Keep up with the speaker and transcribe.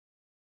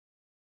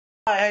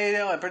Hi, how you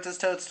doing? Princess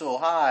Toadstool.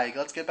 Hi,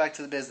 let's get back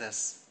to the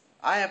business.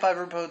 I am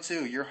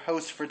 5RuPo2, your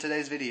host for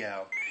today's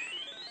video.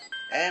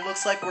 And it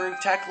looks like we're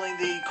tackling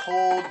the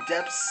cold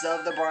depths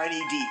of the briny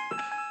deep.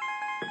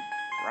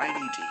 Briny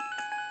deep.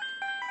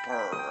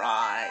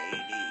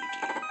 Briny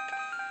deep.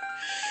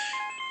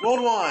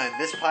 World 1.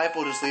 This pipe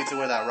will just lead to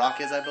where that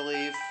rock is, I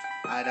believe.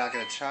 I'm not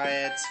going to try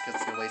it,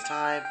 because it's going to waste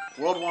time.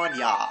 World 1,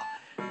 yeah.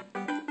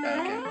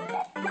 Okay.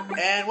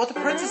 And what the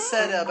princess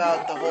said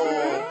about the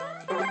whole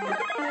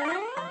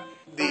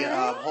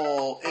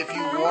if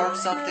you warm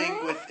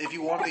something with, if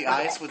you warm the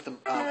ice with the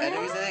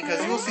enemies in it,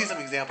 because you will see some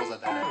examples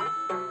of that.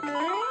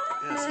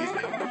 Yeah, excuse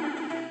me.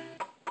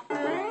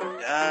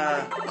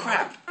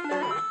 Crap.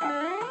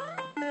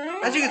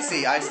 As you can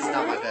see, ice is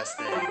not my best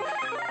thing.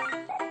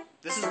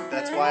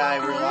 That's why I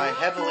rely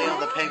heavily on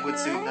the penguin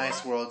suit in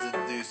Ice Worlds in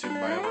New Super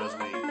Mario Bros.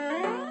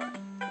 Wii.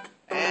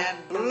 And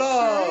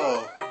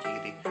blow!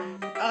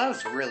 Oh, that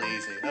was really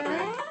easy.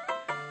 Okay.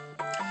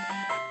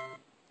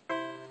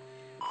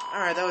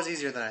 Alright, that was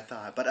easier than I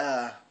thought. But,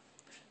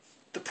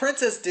 the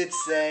princess did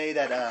say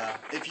that,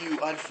 if you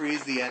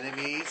unfreeze the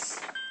enemies,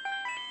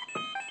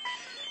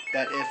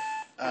 that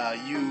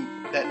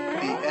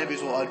the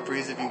enemies will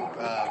unfreeze if you,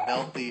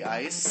 melt the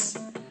ice.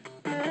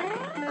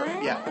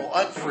 Will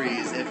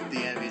unfreeze if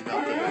the enemies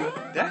melt the ice.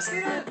 Did I say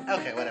that?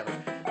 Okay, whatever.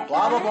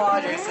 Blah, blah, blah,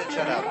 Jason,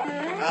 shut up.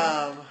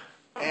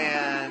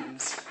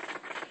 And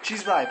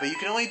she's right, but you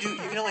can only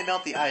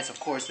melt the ice, of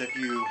course, if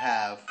you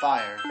have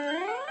fire.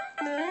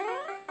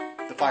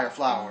 The fire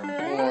flower,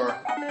 or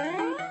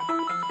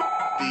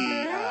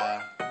the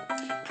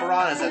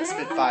piranhas that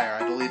spit fire.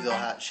 I believe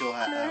she'll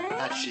have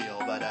not she'll,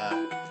 but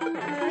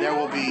there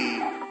will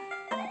be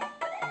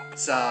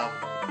some.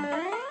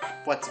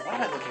 What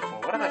am I looking for?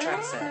 What am I trying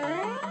to say?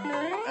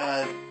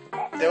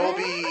 There will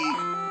be,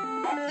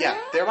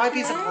 there might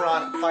be some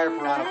fire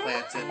piranha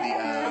plants in the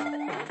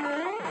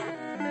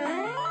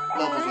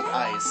levels with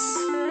ice,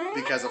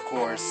 because of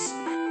course.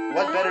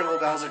 What better will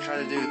Bowser try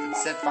to do than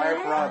set fire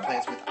piranha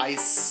plants with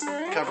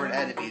ice-covered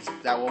enemies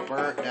that will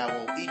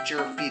eat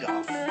your feet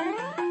off?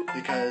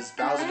 Because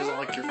Bowser doesn't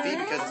like your feet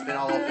because it's been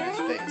all up in his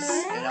face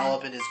and all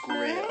up in his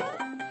grill.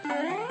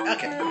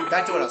 Okay,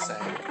 back to what I was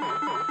saying.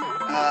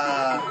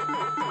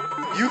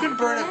 You can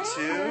burn them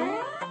too,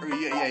 or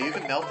you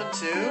can melt them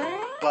too.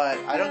 But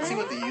I don't see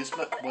what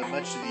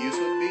much the use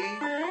would be,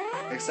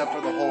 except for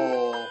the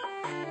whole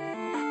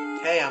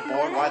 "Hey, I'm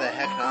bored. Why the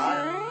heck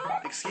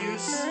not?"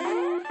 excuse.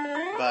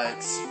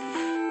 But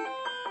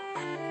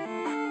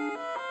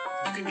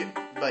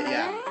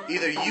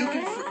either you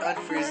can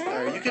unfreeze,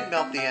 or you can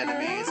melt the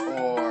enemies,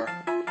 or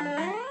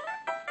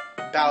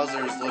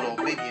Bowser's little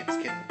minions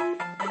can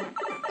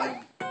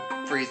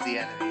unfreeze the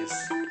enemies.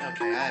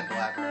 Okay, I am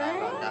blabbering on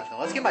about nothing.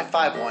 Let's get my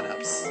 5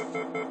 1-ups.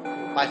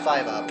 My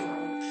 5-up.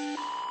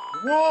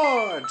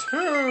 1,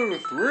 2,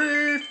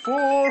 3,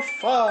 4,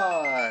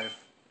 5.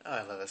 Oh,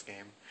 I love this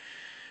game.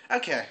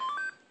 Okay.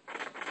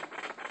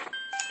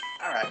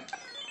 Alright.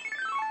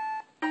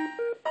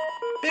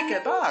 Pick a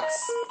box.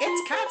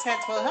 Its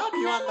contents will help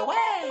you on the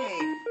way.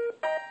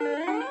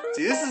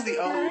 See,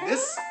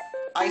 this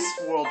Ice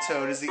World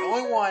Toad is the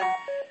only one,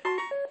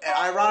 and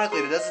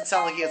ironically, it doesn't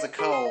sound like he has a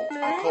cold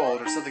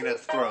or something in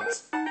his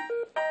throat.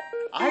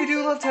 I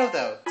do love Toad,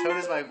 though. Toad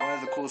is one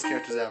of the coolest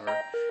characters ever.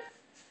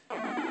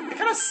 It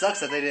kind of sucks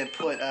that they didn't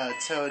put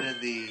Toad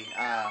in the,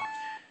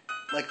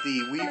 like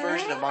the Wii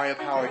version of Mario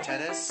Power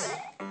Tennis.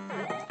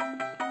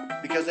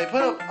 Because they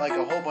put up like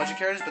a whole bunch of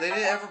characters, but they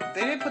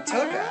didn't put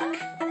Toad back.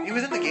 He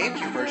was in the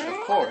GameCube version, of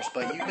course,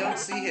 but you don't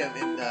see him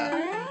in the.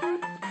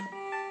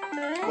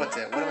 What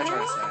am I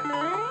trying to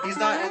say? He's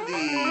not in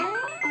the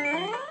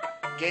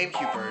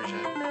GameCube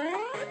version.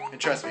 And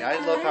trust me, I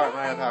love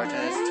Mario Power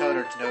Tennis, Toad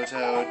or no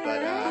Toad,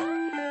 but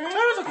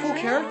Toad is a cool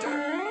character.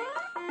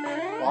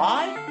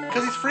 Why?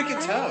 Because he's freaking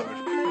Toad.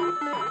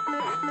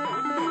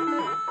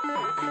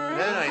 And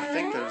then I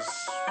think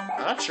I'm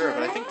not sure,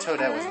 but I think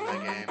Toadette was in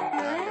that game. Oh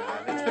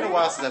god, it's been a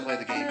while since I played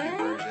the GameCube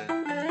version.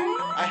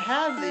 I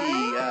have the,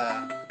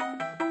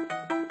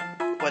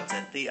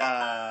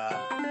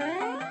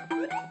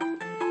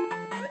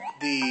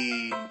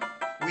 the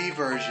Wii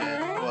version.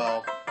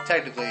 Well,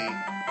 technically,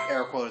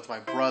 air quote, it's my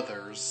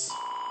brother's.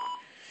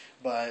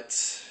 But,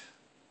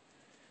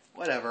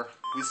 whatever.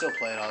 We still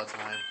play it all the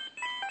time.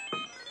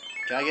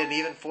 Can I get an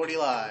even 40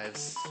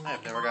 lives? I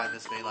have never gotten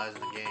this many lives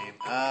in the game.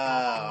 Oh,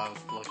 I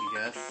was a lucky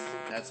guess.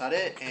 That's not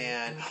it,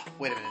 and...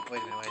 Wait a minute.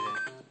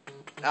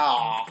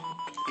 Aww.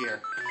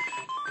 Here.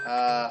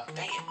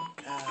 Dang it.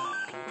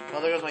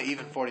 Well, there goes my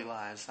even 40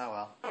 lives. Oh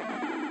well.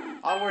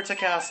 Onward to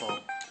castle.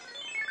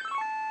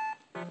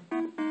 I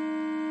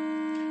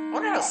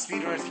wonder how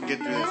speedrunners can get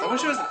through this. I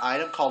wish there was an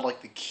item called,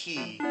 like, the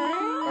key.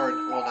 Or,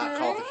 well, not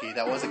called the key.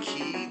 That was a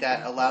key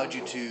that allowed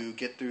you to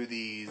get through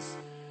these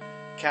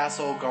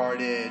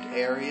castle-guarded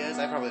areas.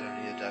 I probably don't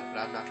need a duck, but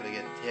I'm not going to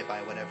get hit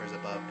by whatever's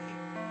above me.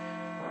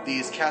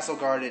 These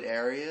castle-guarded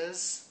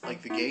areas,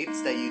 like the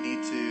gates that you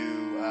need to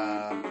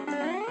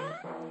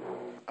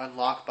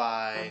unlock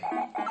by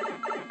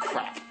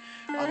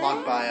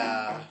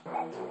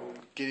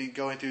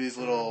going through these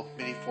little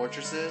mini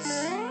fortresses.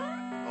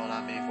 Well,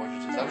 not mini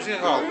fortresses. I'm just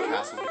gonna call them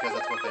castles because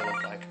that's what they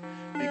look like.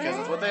 Because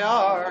that's what they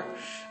are.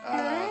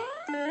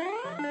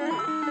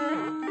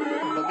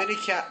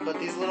 But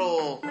these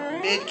little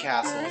mid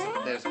castles.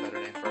 There's a better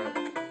name for it.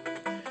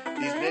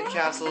 These mid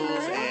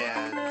castles,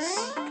 and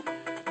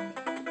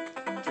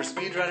for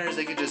speedrunners,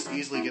 they could just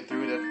easily get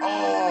through it.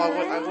 Oh, I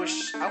want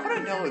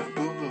to know if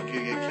Boom Boom could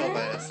be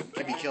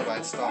killed by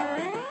a star.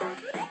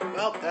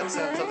 Well, that's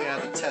something I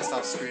have to test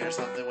off screen or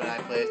something when I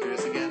play through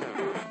this again.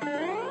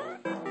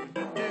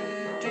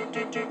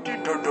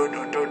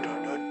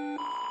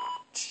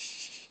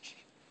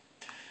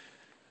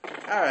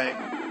 Alright.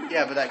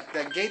 Yeah, but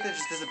that gate that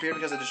just disappeared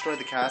because I destroyed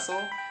the castle.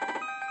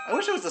 I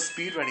wish it was a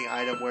speedrunning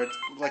item where it's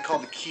like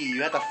called the key.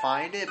 You have to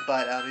find it,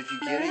 but if you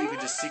get it, you can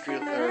just you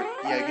can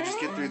just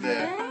get through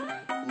the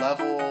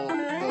level,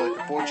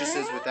 the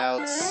fortresses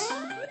without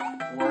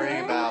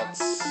worrying about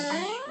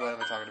what am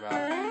I talking about?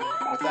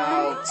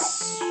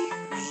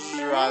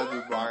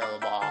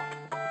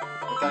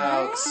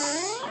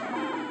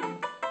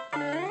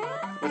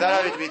 Without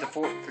having to beat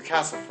the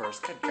castle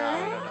first. Good God,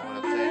 I don't know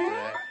what I'm saying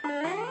today.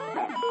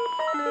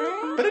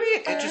 But it'd be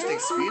an interesting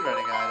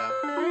speedrunning item.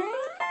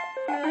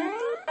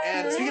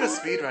 And speaking of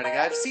speedrunning,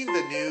 I've seen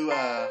the new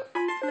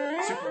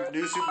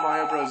Super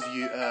Mario Bros.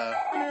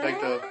 Like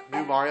the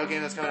new Mario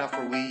game that's coming out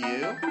for Wii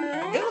U.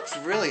 It looks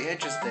really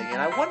interesting,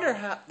 and I wonder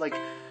how. Like,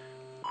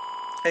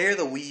 I hear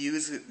the Wii U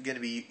is can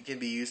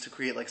be used to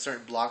create like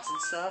certain blocks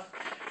and stuff.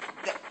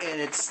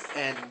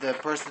 And the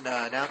person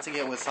announcing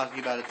it was talking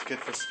about it's good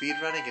for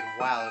speedrunning, and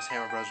wow, those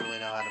Hammer Bros really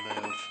know how to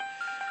move.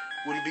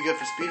 Would it be good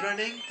for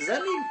speedrunning? Does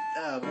that mean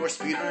more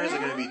speedrunners are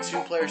going to be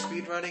two-player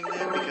speedrunning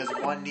then? Because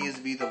one needs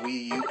to be the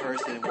Wii U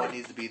person and one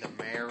needs to be the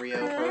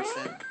Mario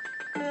person?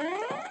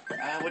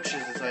 Which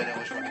is this? I know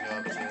which one to go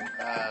up to.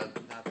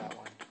 Not that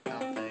one. I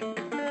don't think.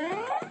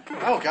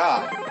 Oh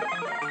God!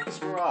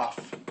 Screw off.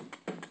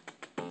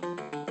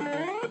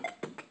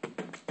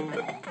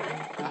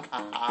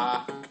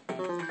 I'm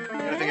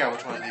going to figure out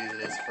which one of these it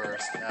is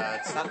first.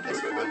 It's not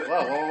this one.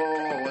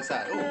 Whoa, what's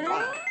that? Oh,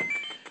 wow.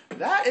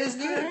 That is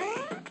new to me.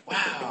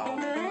 Wow.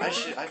 I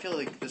feel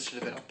like this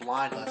should have been a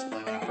blind Let's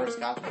Play when I first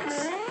got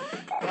this.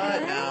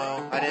 But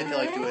no, I didn't feel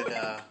like doing,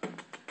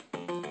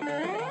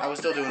 I was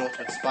still doing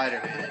Ultimate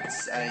Spider-Man,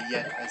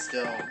 yet I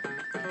still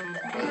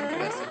wasn't the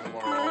best in the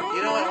world.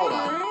 You know what? Hold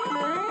on.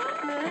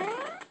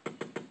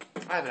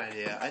 I have an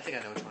idea. I think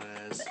I know which one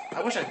it is.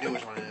 I wish I knew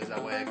which one it is,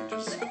 that way I can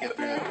just get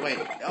through it. Wait,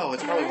 oh,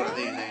 it's probably one of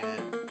these, ain't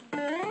it?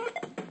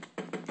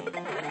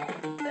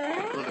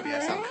 Look at me, I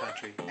sound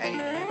country.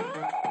 Ain't it?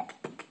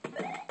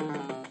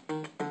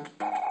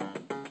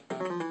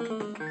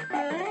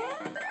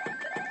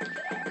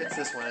 It's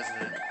this one,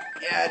 isn't it?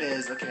 Yeah, it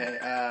is. Okay,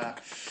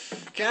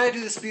 can I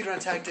do the speedrun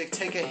tactic,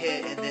 take a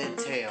hit, and then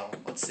tail?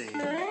 Let's see.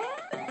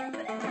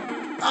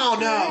 Oh,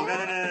 no!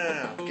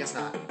 No. Guess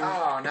not.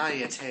 Oh, now I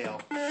need a tail.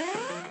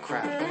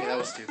 Crap. Okay, that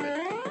was stupid.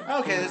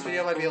 Okay, this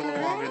video might be a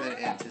little longer than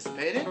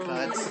anticipated,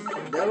 but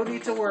no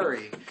need to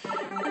worry.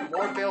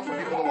 More fail for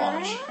people to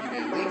watch. Give me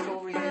a leaf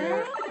over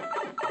here.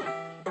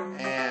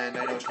 And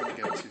I know which one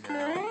to go to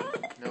now.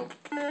 Nope.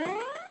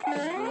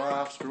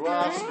 Screw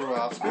off.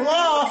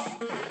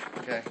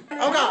 Okay.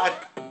 Oh, God!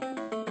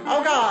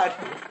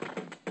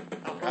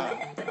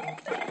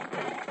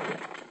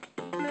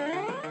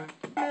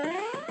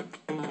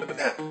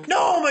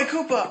 No, my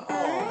Koopa! Oh.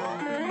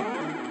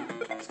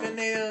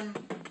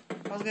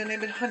 I was gonna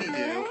name it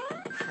Honeydew.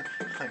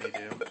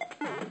 Honeydew.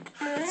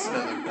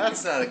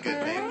 That's not a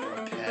good name for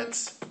a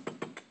pet.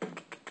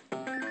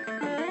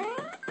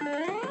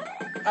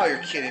 Oh,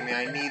 you're kidding me.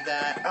 I need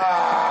that.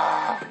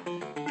 Ah!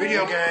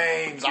 Video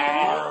games!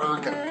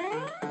 Arg!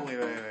 Oh,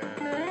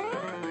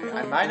 wait.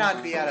 I might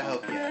not be out of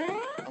hope yet.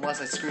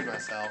 Unless I screwed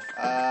myself.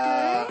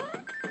 Yeah,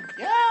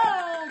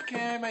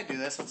 okay, I might do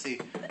this. Let's see.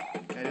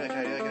 Can I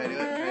do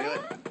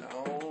it?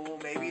 No,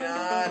 maybe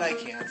not. I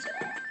can't.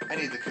 I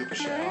need the Koopa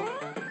shell.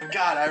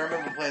 God, I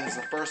remember playing this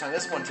the first time.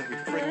 This one took me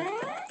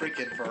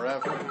freaking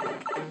forever.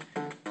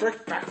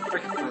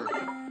 Freaking through.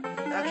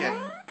 Okay,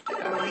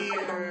 get out of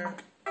here.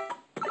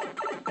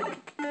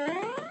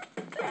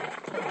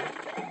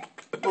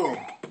 Boom.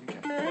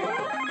 Okay.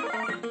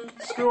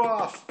 Screw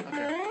off.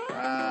 Okay.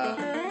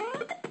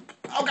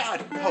 Oh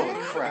God! Holy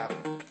crap.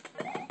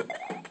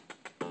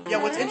 Yeah,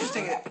 what's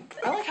interesting,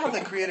 I like how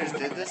the creators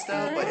did this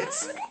though, but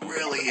it's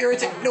really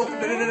irritating. No.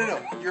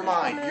 You're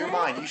mine.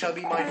 You shall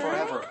be mine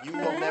forever. You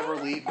will never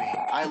leave me.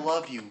 I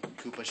love you,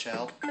 Koopa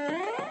Shell.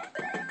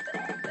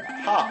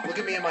 Ha! Look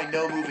at me and my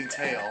no-moving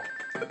tail.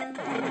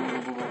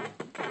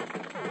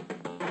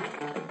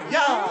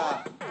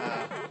 Yeah!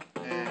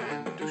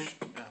 And douche.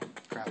 Oh,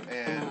 crap.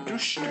 And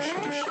douche.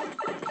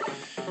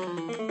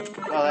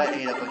 Well, that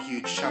ate up a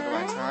huge chunk of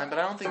my time, but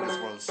I don't think this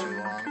world is too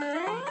long.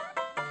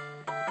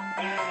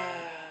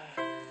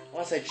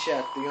 Once I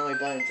checked, the only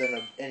buttons on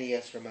the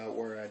NES remote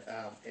were an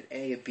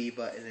A, a B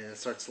button, and a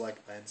start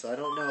select button, so I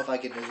don't know if I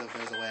can, if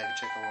there's a way I can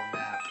check the whole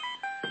map.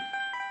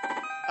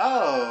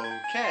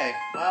 Okay,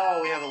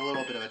 well, we have a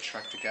little bit of a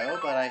trek to go,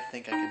 but I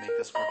think I can make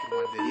this work in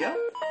one video.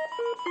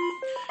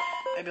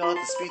 Maybe I'll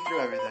have to speed through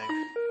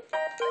everything.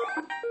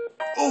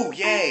 Oh,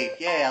 yay!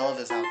 Yay, I love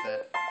this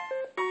outfit.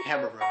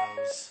 Hammer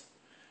Bros.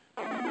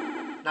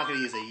 Not gonna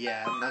use it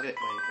yet. I'm not gonna.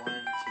 Wait, 1, 2,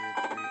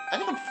 3. I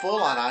think I'm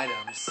full on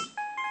items.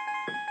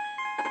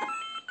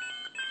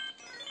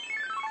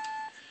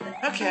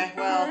 Okay,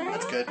 well,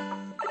 that's good.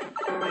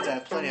 Means I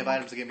have plenty of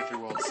items to get me through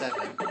World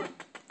 7,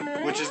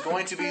 which is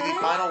going to be the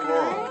final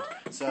world.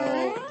 So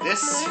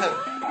this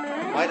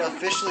might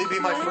officially be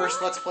my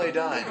first Let's Play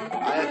done.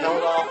 I have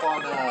held off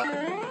on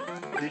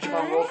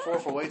Digimon World 4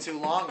 for way too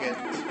long, and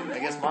I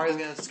guess Mario's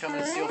gonna come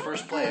and steal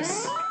first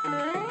place.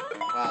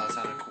 Wow,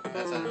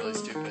 that sounded really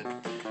stupid.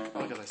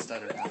 Probably because I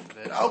stuttered half of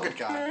it. Oh, good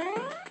God.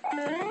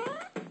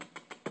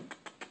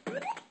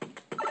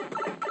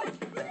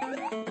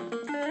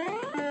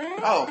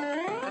 Oh,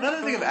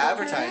 another thing of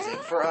advertising.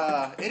 For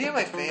any of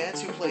my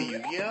fans who play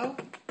Yu-Gi-Oh!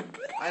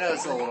 I know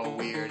it's a little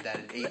weird that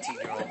an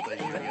 18-year-old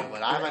plays Yu-Gi-Oh!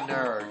 But I'm a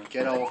nerd.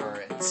 Get over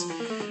it.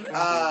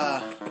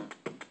 I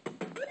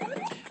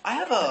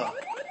have a...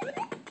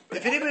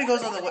 If anybody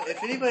goes on the...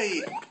 If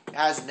anybody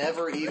has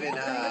never even...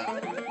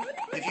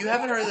 if you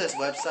haven't heard of this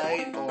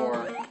website,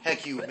 or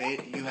heck, you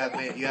have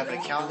an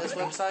account on this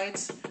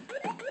website,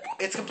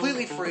 it's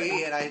completely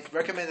free, and I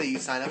recommend that you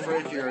sign up for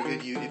it if you're a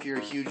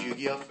huge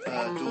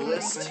Yu-Gi-Oh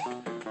duelist.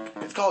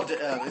 It's called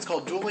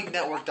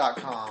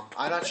duelingnetwork.com.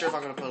 I'm not sure if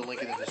I'm going to put a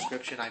link in the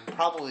description. I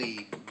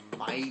probably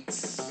might,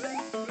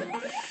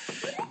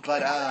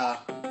 but I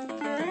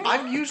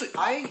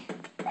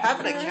have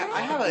an account.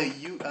 I have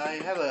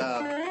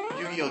a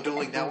Yu-Gi-Oh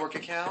Dueling Network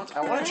account.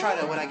 I want to try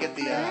to, when I get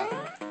the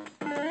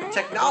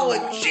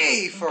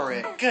technology for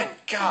it. Good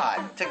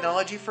God,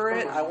 technology for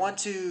it. I want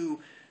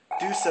to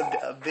do some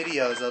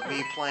videos of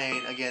me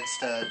playing against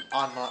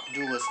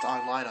duelists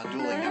online on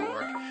Dueling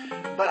Network.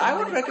 But I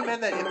would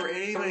recommend that for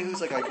anybody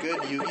who's like a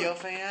good Yu-Gi-Oh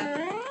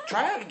fan,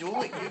 try out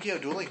Yu-Gi-Oh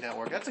Dueling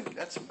Network. That's a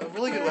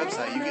really good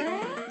website.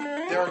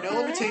 There are no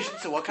limitations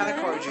to what kind of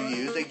cards you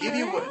use. They give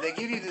you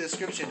the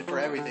description for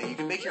everything. You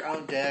can make your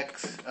own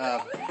decks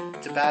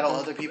to battle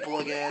other people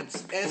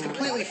against, and it's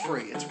completely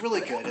free. It's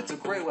really good. It's a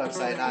great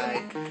website.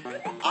 I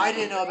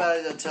didn't know about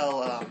it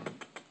until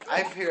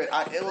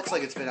it looks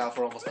like it's been out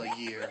for almost a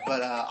year,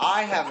 but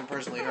I haven't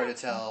personally heard it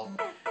till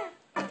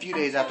a few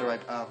days after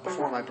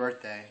before my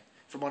birthday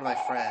from one of my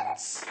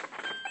friends.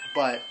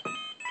 But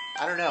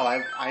I don't know.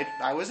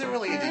 I wasn't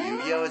really into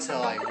Yu-Gi-Oh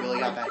until I really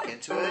got back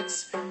into it,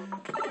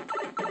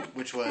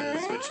 which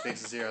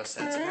makes 0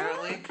 sense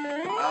apparently.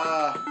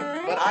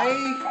 But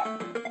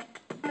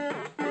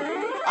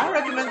I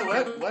recommend the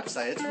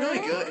website. It's really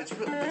good. It's a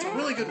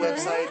really good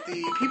website.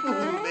 The people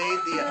who made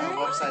the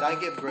website, I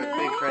give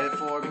big credit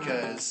for,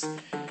 because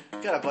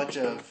we've got a bunch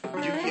of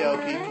Yu-Gi-Oh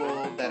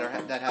people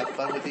that have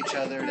fun with each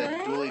other,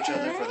 that duel each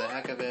other for the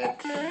heck of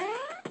it.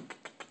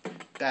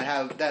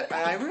 And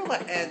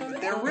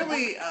they're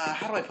really,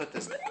 how do I put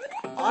this?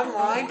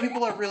 Online,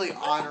 people are really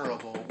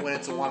honorable when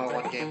it's a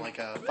one-on-one game, like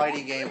a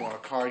fighting game or a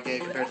card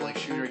game, compared to like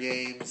shooter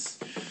games.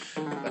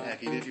 But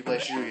heck, even if you play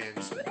shooter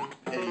games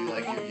and you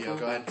like Yu-Gi-Oh,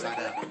 go ahead and sign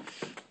up.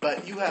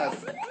 But you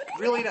have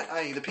really,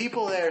 the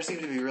people there seem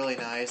to be really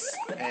nice,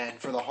 and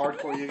for the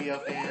hardcore Yu-Gi-Oh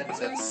fans,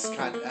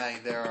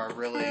 there are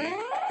really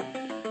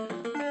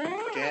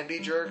can be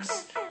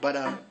jerks. But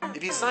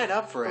if you sign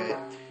up for it,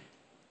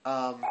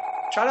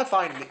 try to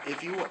find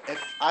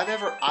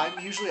I'm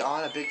usually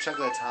on a big chunk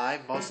of the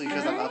time, mostly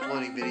because I'm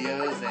uploading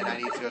videos and I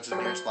need to go to the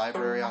nearest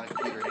library on a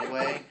computer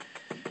anyway.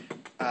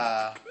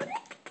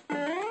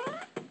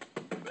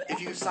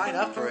 If you sign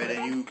up for it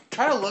and you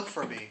try to look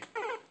for me,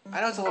 I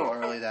know it's a little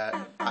early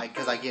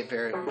because I get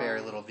very,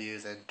 very little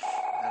views and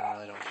I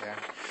really don't care.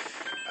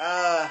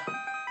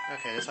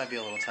 Okay, this might be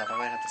a little tough. I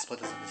might have to split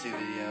this into 2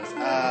 videos.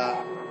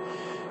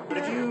 But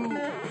if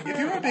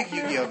you're a big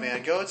Yu-Gi-Oh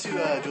fan, go to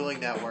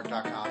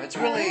duelingnetwork.com. It's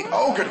really...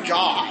 Oh, good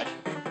God!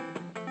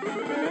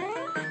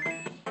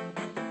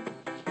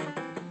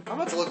 I'm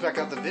about to look back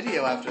up the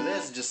video after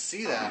this and just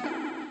see that.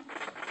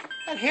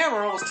 That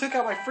hammer almost took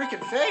out my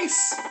freaking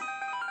face!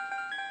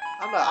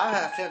 I'm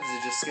tempted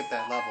to just skip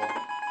that level.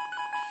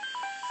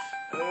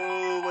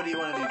 Oh, what do you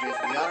want to do,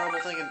 Jason? The honorable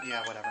thing?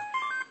 Yeah, whatever.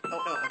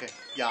 Oh, no, okay.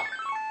 Yeah.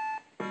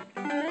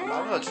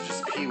 I'm about to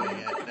just P-wing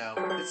it. No,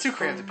 it's too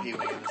cramped to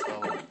P-wing in this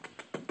level.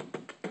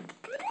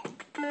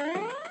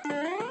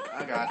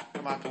 Oh God!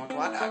 Come on!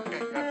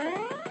 Okay,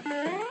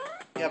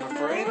 yeah, but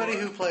for anybody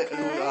who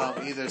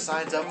either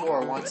signs up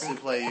for or wants to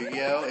play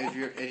Yu-Gi-Oh,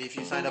 if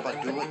you sign up on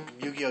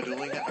Yu-Gi-Oh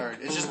Dueling, or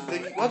it's just the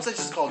website's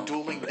just called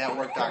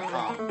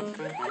duelingnetwork.com.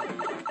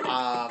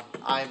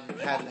 I'm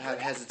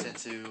hesitant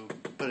to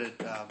put it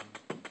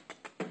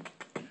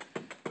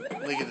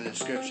link in the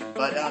description.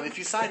 But if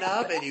you sign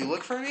up and you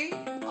look for me,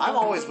 I'm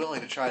always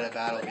willing to try to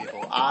battle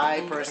people.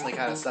 I personally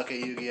kind of suck at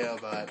Yu-Gi-Oh,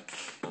 but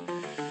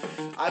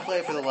I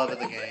play for the love of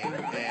the game,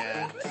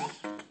 and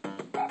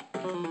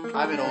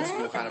I'm an old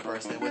school kind of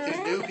person. With these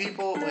new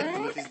people,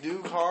 with these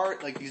new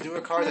these newer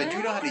cards, I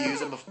do know how to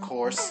use them, of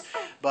course.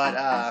 But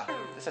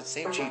it's that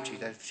same cheat sheet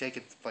that's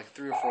taken like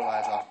 3 or 4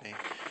 lives off me.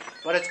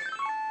 But it's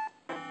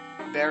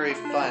very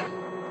fun,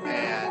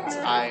 and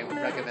I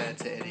recommend it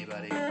to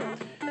anybody.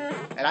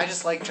 And I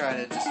just like trying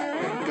to just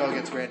go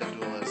against random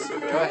duelists.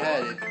 Go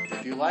ahead.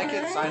 If you like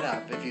it, sign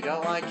up. If you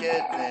don't like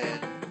it, then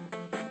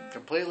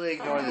completely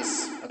ignore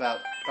this about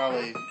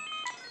probably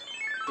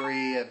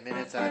 3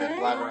 minutes that I've been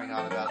blabbering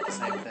on about the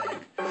same thing.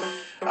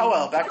 Oh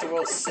well, back to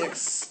World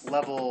 6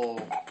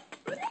 level...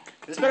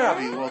 This better not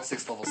be World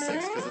 6 level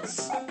 6,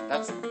 because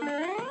that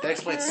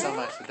explains so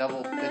much. The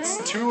devil... It's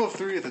 2 of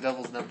 3 of the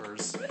devil's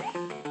numbers.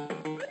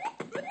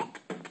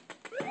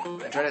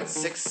 I tried at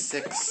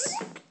 6-6.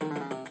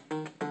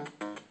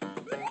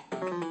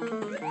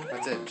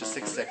 That's it, just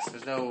 6-6.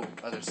 There's no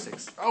other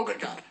 6. Oh, good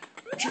God.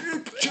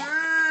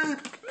 Cheap!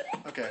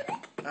 Okay.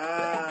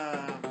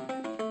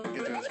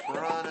 Get through this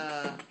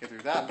piranha. Get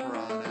through that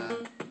piranha.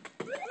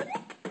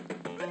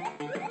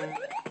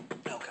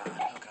 Oh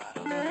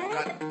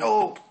God.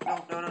 No!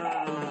 I'm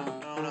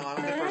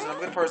a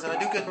good person. I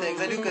do good things.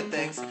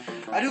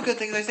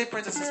 I say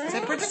princesses.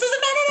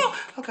 No!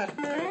 Oh God.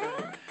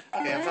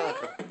 Okay, I'm trying to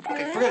look.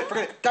 Okay,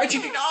 forget it. Die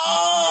cheap.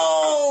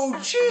 No!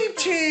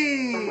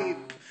 Cheap!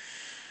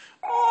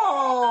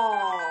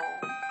 Oh!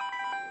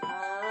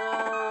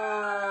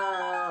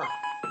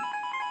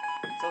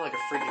 Sound like a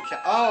freaking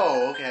cat.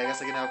 Oh, okay, I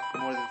guess I can have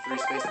more than 3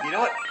 spaces. You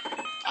know what?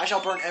 I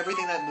shall burn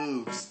everything that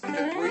moves. If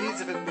it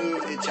breathes, if it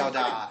moves, it shall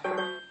die.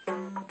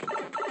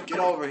 Get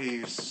over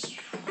here.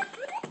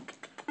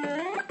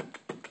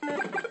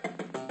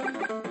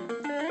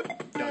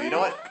 No, you know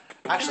what?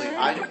 Actually,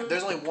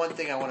 there's only one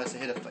thing I want us to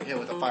hit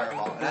with a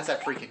fireball, and that's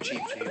that freaking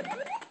cheap.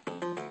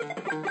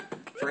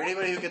 For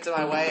anybody who gets in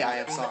my way, I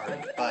am sorry,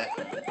 but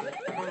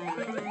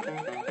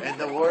in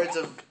the words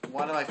of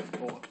one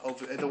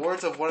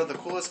of the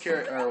coolest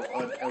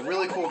a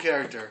really cool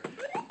character,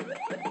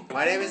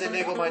 my name is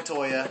Inigo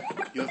Montoya.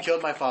 You have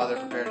killed my father.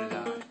 Prepare to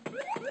die.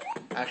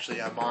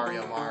 Actually, I'm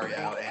Mario,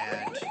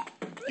 and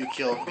you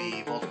killed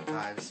me multiple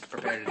times.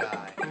 Prepare to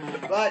die.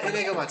 But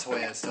Inigo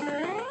Montoya is still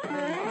pretty cool.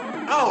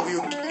 Oh,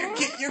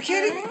 you're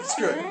kidding me?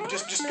 Screw it.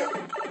 Just go.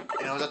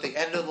 And I was at the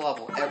end of the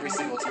level every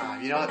single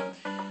time. You know what?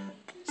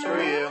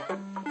 Screw you.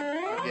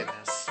 I'm getting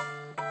this.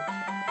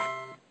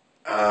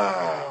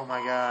 Oh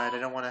my God, I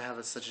don't want to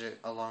have such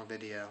a long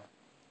video.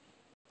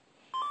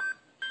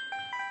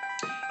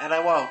 And I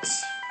won't.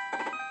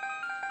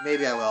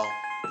 Maybe I will.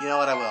 You know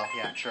what, I will.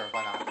 Yeah, sure,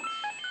 why not?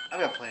 I've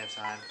got plenty of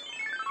time.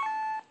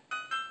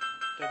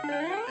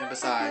 And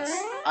besides,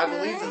 I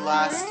believe the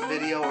last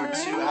video or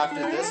 2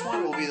 after this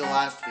one will be the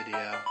last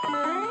video.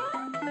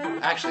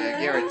 Actually, I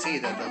guarantee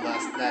that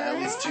at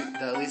least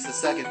the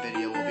second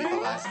video will be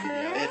the last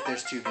video, if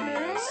there's 2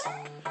 videos.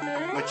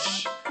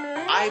 Which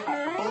I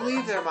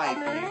believe there might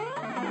be.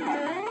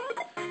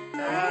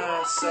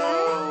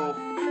 So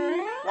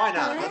why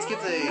not? Let's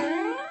give the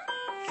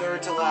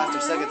 3rd to last or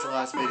 2nd to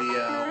last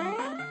video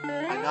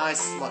a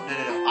nice... No.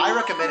 I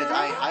recommend it.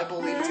 I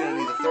believe it's going to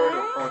be the 3rd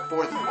or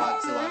 4th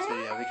to last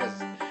video, because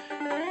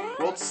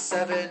World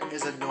 7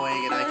 is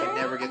annoying and I can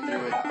never get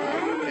through it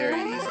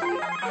very easily.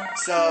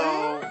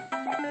 So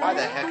why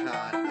the heck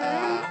not?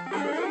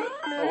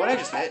 Oh, what did I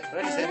just hit?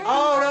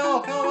 Oh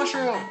no,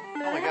 mushroom!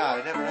 Oh my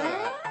God, I never know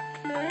that.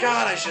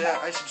 God, I should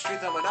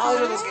strengthen up my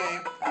knowledge of this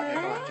game. Okay,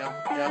 come on, jump.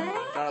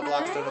 Don't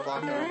block. Did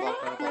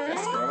I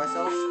spit on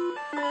myself?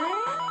 I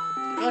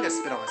feel like I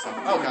spit on myself.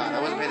 Oh God, I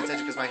wasn't paying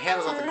attention because my hand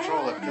was off the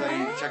controller, because I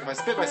need to check if I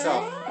spit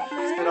myself.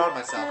 Spit on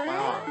myself, my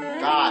arm.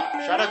 God,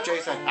 shut up,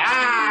 Jason.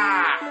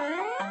 Ah!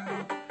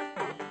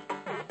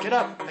 Get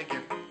up, thank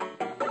you.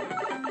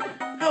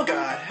 Oh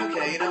God,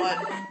 okay, you know what?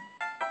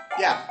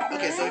 Yeah,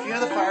 okay, so if you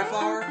have the fire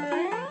flower,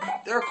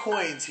 there are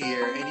coins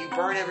here, and you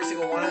burn every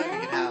single one of them, you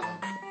can have them.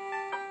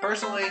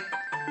 Personally,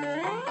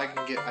 I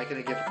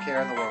couldn't give a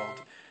care in the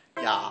world.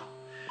 Yeah.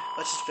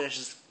 Let's just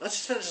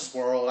finish this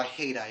world. I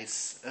hate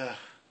ice. Ugh.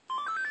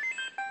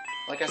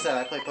 Like I said,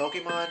 I play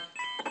Pokemon.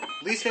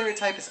 Least favorite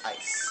type is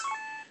ice.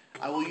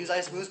 I will use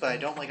ice moves, but I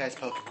don't like ice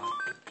Pokemon.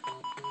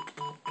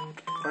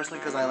 Personally,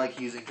 because I like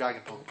using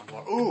Dragon Pokemon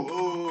more.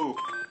 Ooh.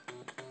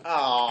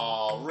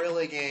 Oh,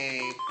 really,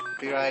 game?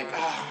 Be right.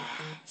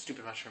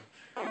 Stupid mushroom.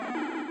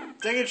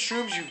 Dang it,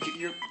 shrooms!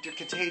 You're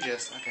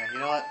contagious. Okay, you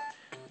know what?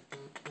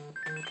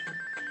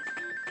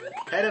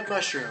 Head of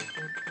mushroom.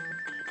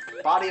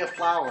 Body of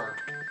flower.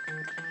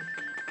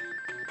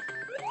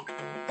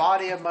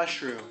 Body of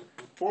mushroom.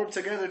 Form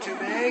together to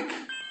make...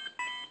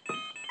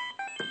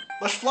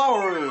 Lush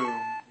flower room!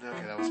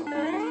 Okay, that was a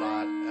horrible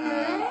thought.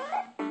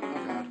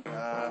 Oh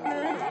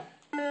God.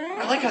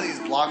 I like how these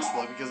blocks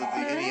look because of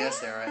the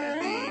NES era,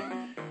 and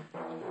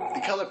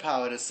the color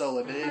palette is so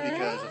limited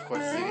because, of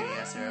course, it's the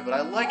NES era. But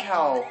I like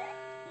how,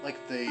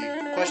 like, the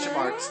question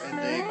marks and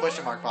the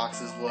question mark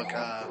boxes look,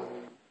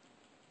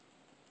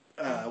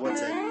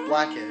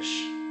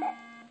 blackish.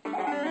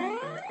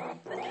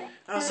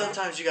 Oh,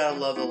 sometimes you gotta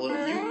love the little...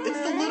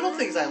 It's the little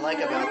things I like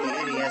about the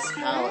NES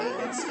palette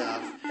and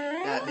stuff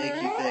that make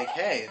you think,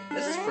 hey,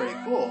 this is pretty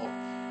cool.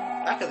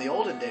 Back in the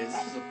olden days,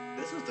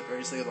 this was the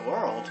greatest thing in the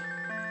world.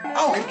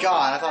 Oh, good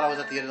God! I thought I was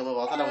at the end of the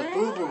level. I thought that was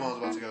Boom Boom I was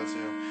about to go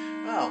to.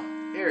 Oh,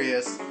 here he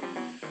is.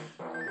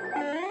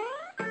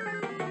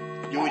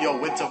 You and your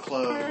winter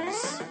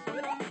clothes.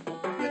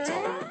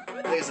 Wintle.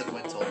 I think I said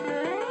wintle.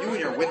 You and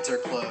your winter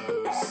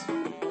clothes.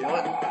 You know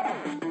what?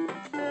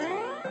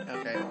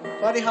 Okay.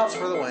 Bunny hops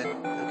for the win.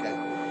 Okay.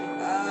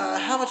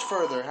 How much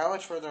further? How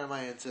much further am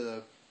I into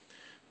the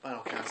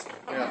final castle?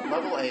 Yeah,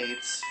 level 8.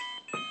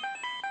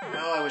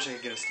 Oh, I wish I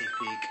could get a sneak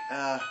peek.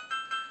 I'll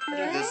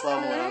do this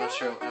level, and I'm not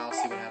sure, and I'll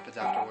see what happens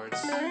afterwards.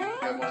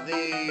 Grab one of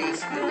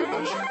these, and then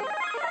push.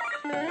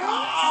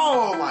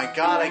 Oh my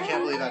god, I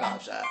can't believe I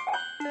dodged that.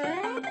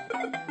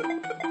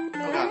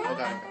 Oh god, oh god, oh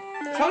god.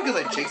 It's probably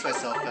because I jinxed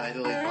myself that I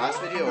deleted the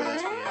last video or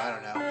this video, I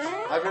don't know.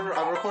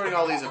 I'm recording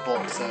all these in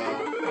bulk, so...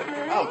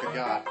 Oh, good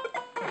god.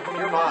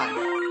 You're mine.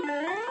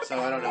 So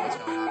I don't know what's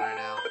going on right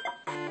now.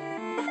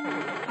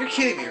 You're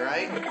kidding me,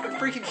 right? You're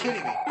freaking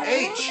kidding me.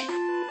 H!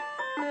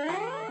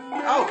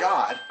 Oh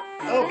god.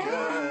 Oh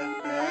god.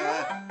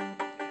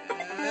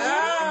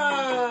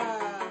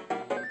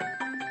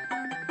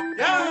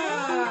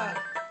 Yeah!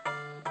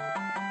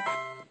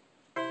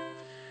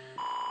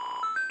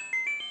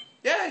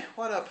 Yay!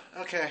 1 up.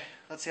 Okay,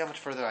 let's see how much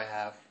further I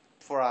have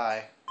before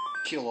I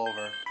keel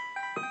over.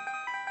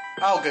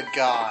 Oh, good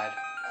god.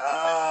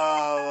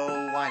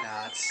 Oh, why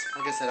not?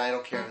 Like I said, I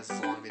don't care if this is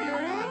a long video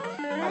or not.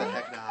 Why the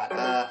heck not?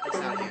 It's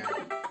down here.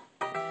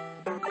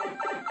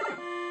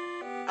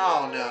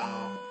 Oh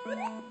no.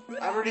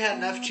 I've already had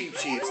enough cheap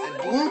cheeps. And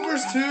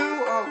bloopers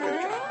too? Oh,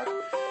 good god.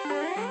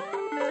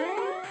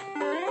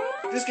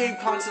 This game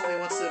constantly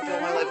wants to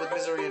fill my life with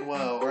misery and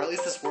woe. Or at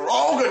least this world.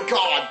 Oh, good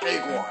god!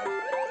 Big one!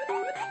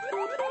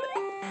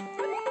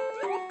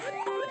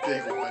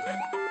 Big one.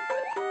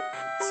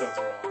 Sounds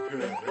wrong.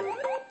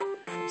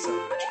 So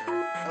immature.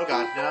 Oh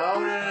god, no.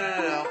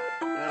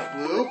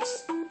 Bloops.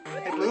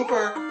 Hey,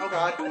 blooper. Oh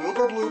god.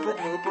 Blooper, blooper,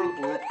 blooper,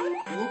 bloop.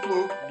 Bloop,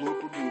 bloop,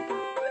 blooper, blooper.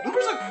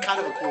 Blooper's kind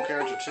of a cool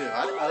character too.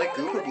 I like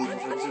Gooper Blooper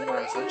from Super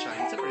Mario Sunshine.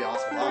 He's a pretty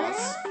awesome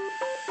boss.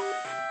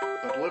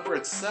 But Blooper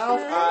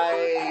itself,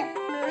 I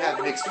have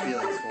mixed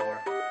feelings for.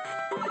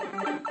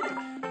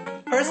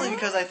 Personally,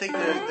 because I think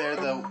they're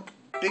the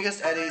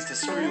biggest enemies to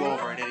screw you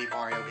over in any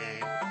Mario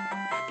game.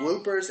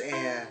 Bloopers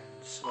and...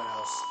 what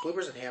else?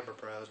 Bloopers and Hammer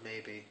Bros,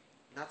 maybe.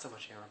 Not so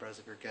much Hammer Bros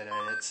if you're good at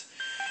it.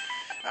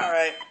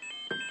 Alright.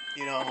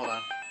 You know, hold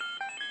on.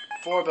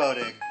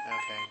 Foreboding.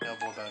 Okay, no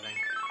foreboding.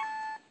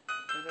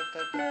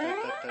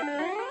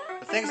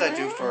 The things I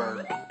do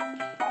for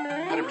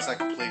 100%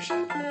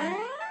 completion.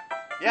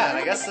 Yeah, and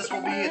I guess this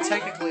will be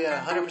technically a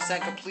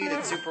 100%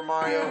 completed Super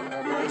Mario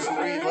Bros.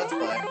 3 Let's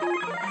Play.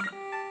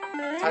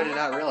 I did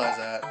not realize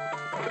that.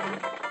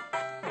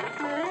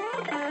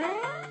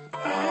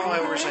 Oh, I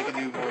wish I could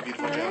do more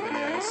Beautiful Joe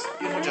videos.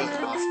 Beautiful Joe's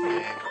an awesome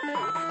game.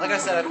 Like I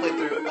said, I played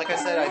through,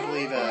 I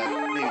believe,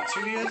 maybe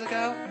 2 years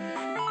ago,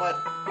 but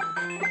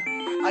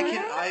my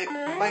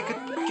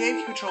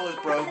game controller's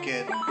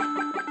broken.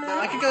 Now,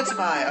 I could go to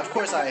my, of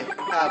course I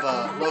have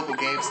a local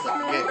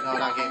GameStop, no,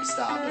 not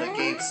GameStop, but a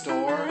game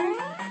store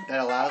that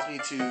allows me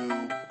to,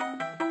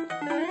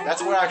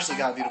 that's where I actually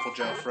got Beautiful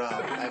Joe from.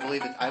 I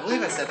believe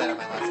I said that in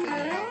my last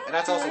video, and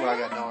that's also where I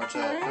got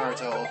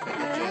Naruto Ultimate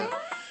Ninja,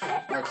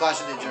 or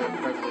Clash of Ninja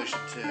Revolution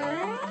 2.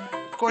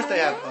 Of course they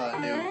have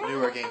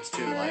newer games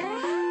too, like, I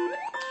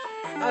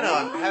don't know,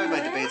 I'm having my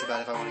debates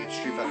about if I want to get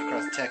Street Fighter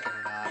Cross Tekken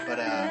or not, but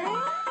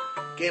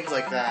games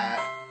like that,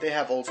 they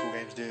have old school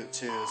games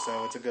too,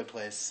 so it's a good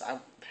place.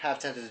 I'm half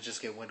tempted to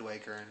just get Wind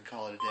Waker and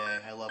call it a day.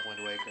 I love Wind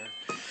Waker.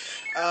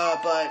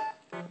 But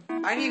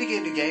I need to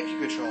get a new GameCube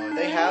controller.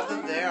 They have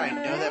them there, I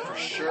know that for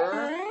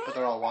sure, but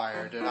they're all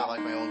wired. They're not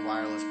like my old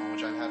wireless one,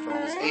 which I've had for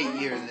almost 8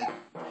 years, and it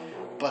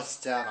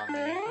busts down on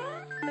me.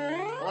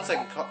 Unless I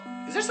can call...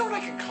 Is there someone I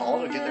can call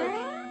to get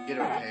it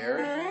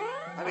repaired?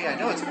 I mean, I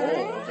know it's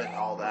old and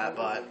all that,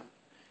 but...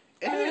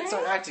 It didn't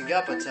start acting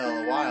up until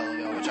a while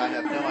ago, which I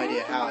have no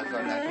idea how it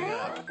started acting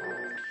up.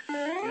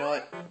 You know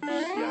what?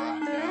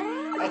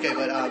 Yeah. Okay,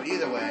 but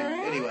either way,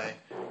 anyway.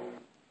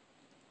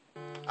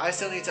 I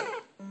still need to...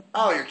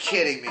 Oh, you're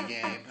kidding me,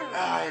 game.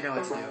 I know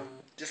what to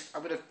do.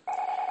 I'm gonna...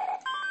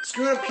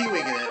 Screw it up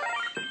P-winging it.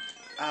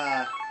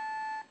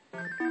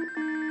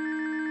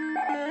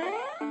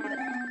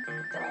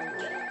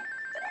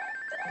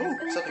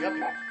 Ooh, something up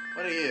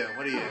here.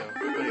 What are you?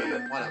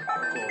 1 up.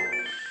 Cool.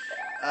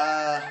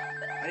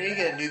 I need to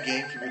get a new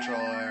GameCube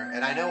controller,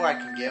 and I know where I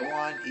can get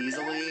one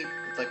easily.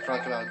 It's like for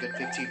like about a good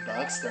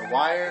 $15. They're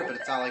wired, but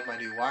it's not like my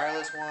new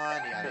wireless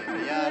one. Yada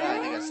yada yada. I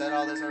think I said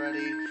all this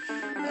already.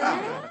 Oh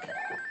god, okay.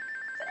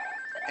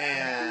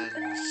 And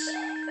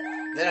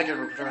then I can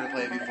return to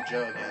play Beautiful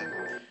Joe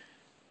again.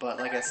 But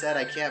like I said,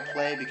 I can't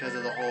play because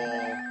of the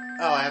whole.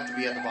 Oh, I have to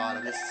be at the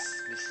bottom. This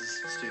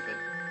is stupid.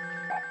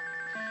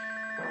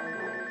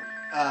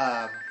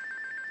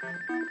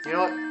 You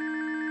know what?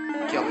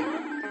 Kill me.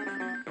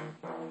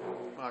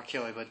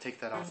 Kill me, but take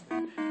that off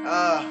me.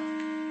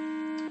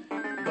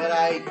 But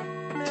I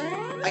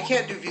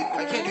can't do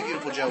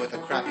Beautiful Joe with a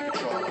crappy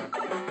controller.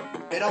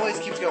 It always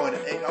keeps going.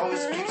 It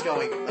always keeps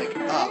going like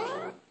up.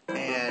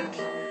 And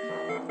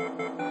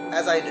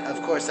as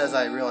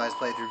I realized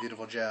playing through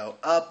Beautiful Joe,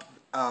 up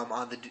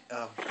on the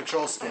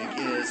control stick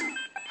is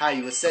how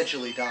you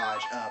essentially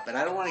dodge up. And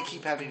I don't want to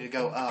keep having to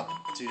go up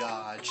to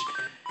dodge.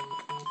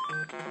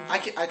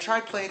 I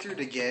tried playing through it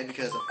again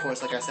because, of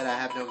course, like I said, I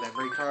have no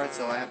memory card,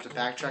 so I have to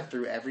backtrack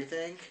through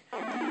everything.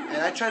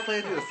 And I tried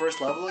playing through the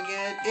first level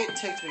again. It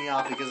ticked me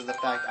off because of the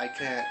fact I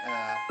can't.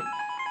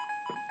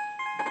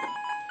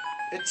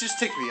 It just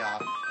ticked me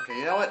off. Okay,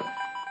 you know what?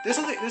 There's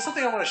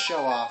something I want to show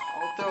off.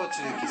 I'll throw a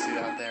Tannoki Suit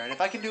out there, and if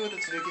I can do it with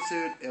a Tannoki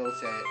Suit, it'll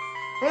say it.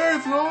 Hey,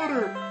 it's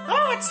water!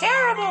 Oh, it's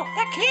terrible!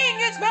 The king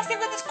is messing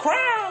with his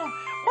crown!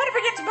 What if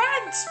he gets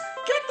bent?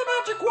 Get the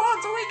magic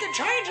wand so we can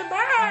change him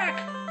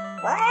back!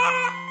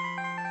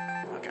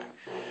 Ah! Okay.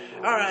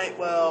 Alright,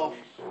 well,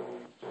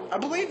 I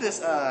believe this,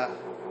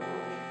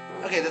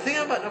 okay, the thing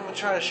I'm gonna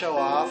try to show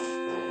off,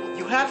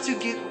 you have to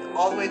get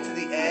all the way to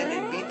the end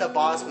and beat the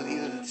boss with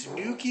either the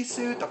Tannoki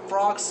Suit, the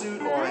frog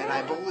suit, or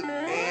I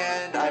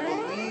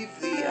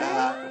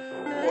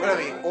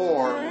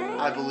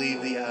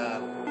believe the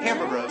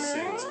Hammer Bros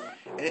suit.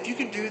 And if you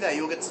can do that,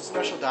 you'll get some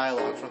special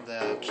dialogue from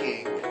the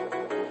king.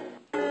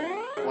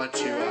 Once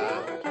you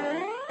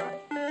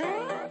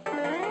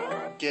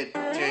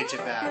change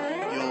it back,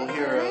 you'll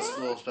hear a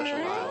little special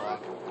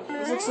dialogue.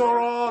 This looks so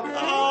wrong.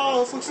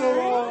 Oh, this looks so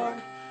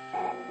wrong.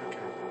 Okay.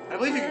 I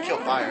believe you can kill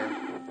fire.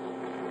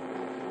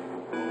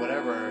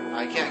 Whatever.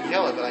 I can't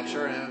kill it, but I'm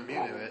sure I'm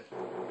immune to it.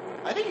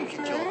 I think you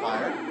can kill the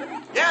fire.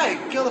 Yeah, you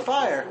can kill the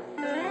fire.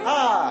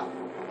 Ah!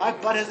 My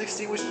butt has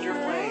extinguished your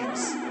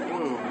flames.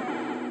 Ooh.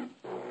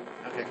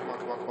 Okay, come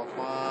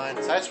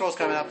on. Side scroll's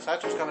coming up.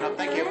 Thank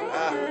you.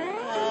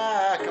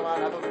 Come on.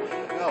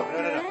 No.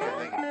 Okay,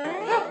 thank you.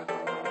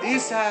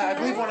 These, I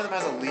believe one of them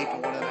has a leap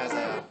and one of them has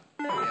a...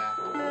 Yeah.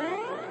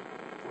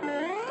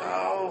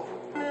 Oh.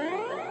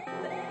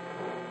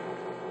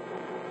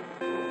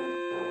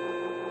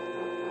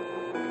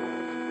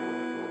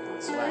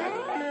 Swag.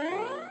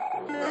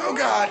 Oh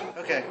god!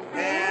 Okay,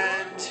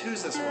 and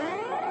who's this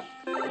one?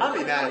 I'll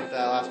be mad if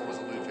that last one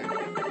wasn't looping.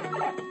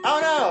 Oh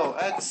no!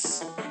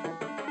 That's...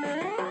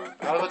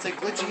 I was about to say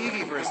Glitchy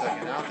Iggy for a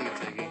second. I don't think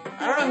it's Iggy.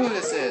 I don't know who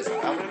this is.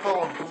 I'm gonna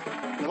call him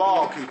the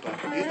Ball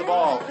Koopa. He's the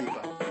Ball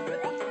Koopa.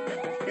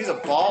 He's a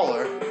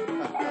baller.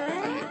 I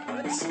hate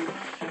puns.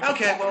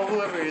 Okay, well,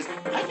 whoever it is.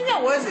 I think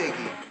that was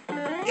Iggy.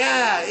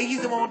 Yeah,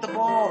 Iggy's the one with the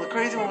ball. The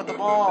crazy one with the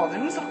ball.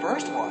 Then who's the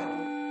first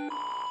one?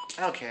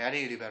 Okay, I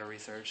need to do better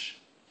research.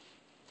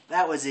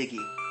 That was Iggy.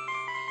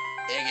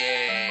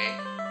 Iggy.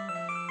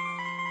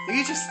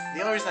 Iggy just...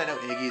 The only reason I know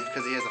Iggy is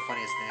because he has the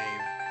funniest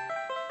name.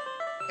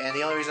 And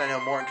the only reason I know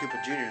Morton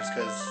Koopa Jr. is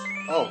because...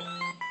 Oh.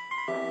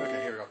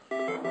 Okay, here we go.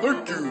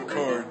 Thank you,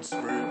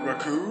 kind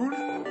raccoon.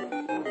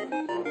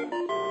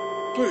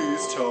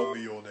 Please tell me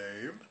your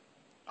name.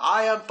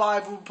 I am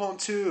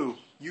 5.2.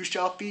 You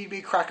shall feed me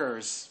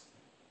crackers.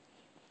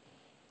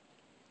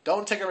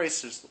 Don't take it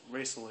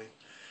racily.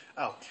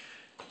 Oh.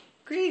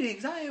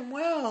 Greetings, I am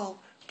well.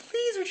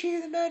 Please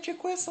retrieve the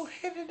magic whistle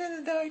hidden in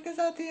the darkness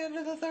at the end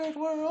of the third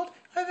world.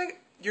 I think...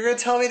 You're going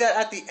to tell me that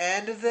at the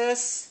end of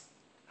this?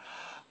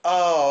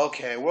 Oh,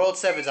 okay. World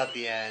 7's at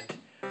the end.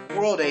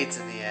 World 8's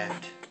in the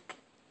end.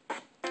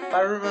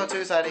 By Rumo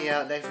 2 signing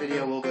out. Next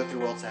video, we'll go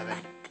through World 7.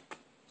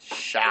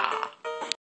 Sha.